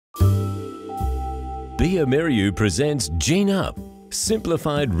bioMérieux presents Gene Up,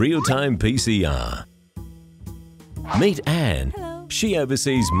 Simplified Real-Time PCR. Meet Anne. Hello. She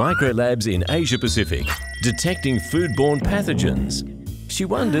oversees microlabs in Asia-Pacific, detecting foodborne pathogens. She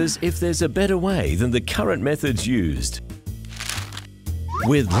wonders if there's a better way than the current methods used.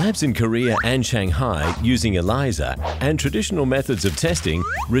 With labs in Korea and Shanghai using ELISA and traditional methods of testing,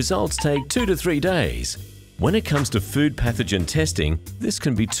 results take 2 to 3 days. When it comes to food pathogen testing, this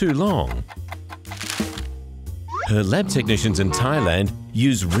can be too long. Her lab technicians in Thailand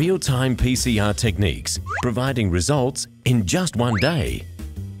use real-time PCR techniques, providing results in just 1 day.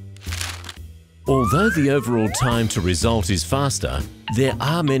 Although the overall time to result is faster, there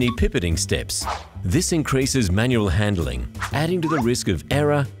are many pipetting steps. This increases manual handling, adding to the risk of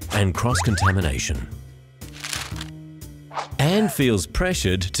error and cross-contamination. Anne feels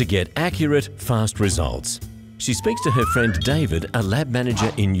pressured to get accurate, fast results. She speaks to her friend David, a lab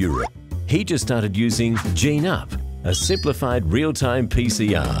manager in Europe. He just started using Gene Up, a simplified real-time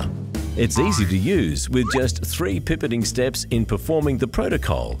PCR. It's easy to use with just 3 pipetting steps in performing the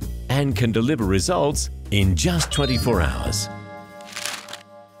protocol and can deliver results in just 24 hours.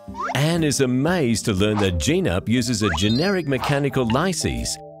 Anne is amazed to learn that Gene Up uses a generic mechanical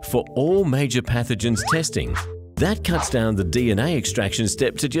lysis for all major pathogens testing. That cuts down the DNA extraction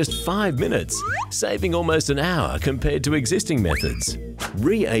step to just 5 minutes, saving almost an hour compared to existing methods.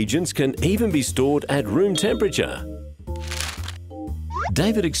 Reagents can even be stored at room temperature.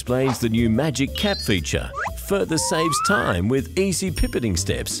 David explains the new magic cap feature further saves time with easy pipetting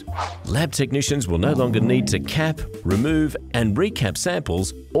steps. Lab technicians will no longer need to cap, remove and recap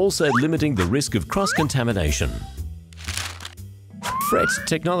samples, also limiting the risk of cross-contamination. Fret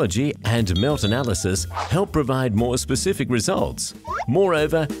technology and melt analysis help provide more specific results.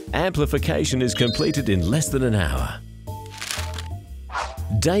 Moreover, amplification is completed in less than an hour.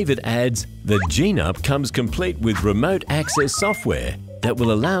 David adds that Gene Up comes complete with remote access software that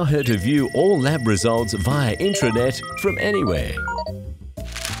will allow her to view all lab results via intranet from anywhere.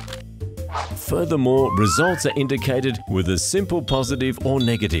 Furthermore, results are indicated with a simple positive or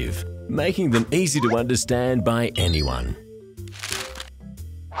negative, making them easy to understand by anyone.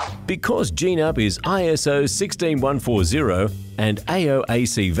 Because Gene Up is ISO 16140 and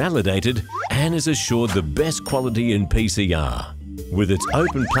AOAC validated, Anne is assured the best quality in PCR. With its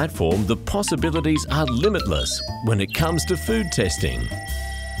open platform, the possibilities are limitless when it comes to food testing.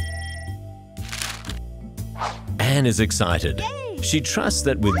 Anne is excited. She trusts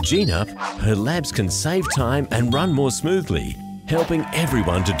that with Gene Up, her labs can save time and run more smoothly, helping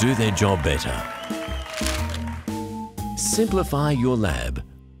everyone to do their job better. Simplify your lab.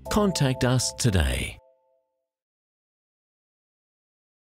 Contact us today.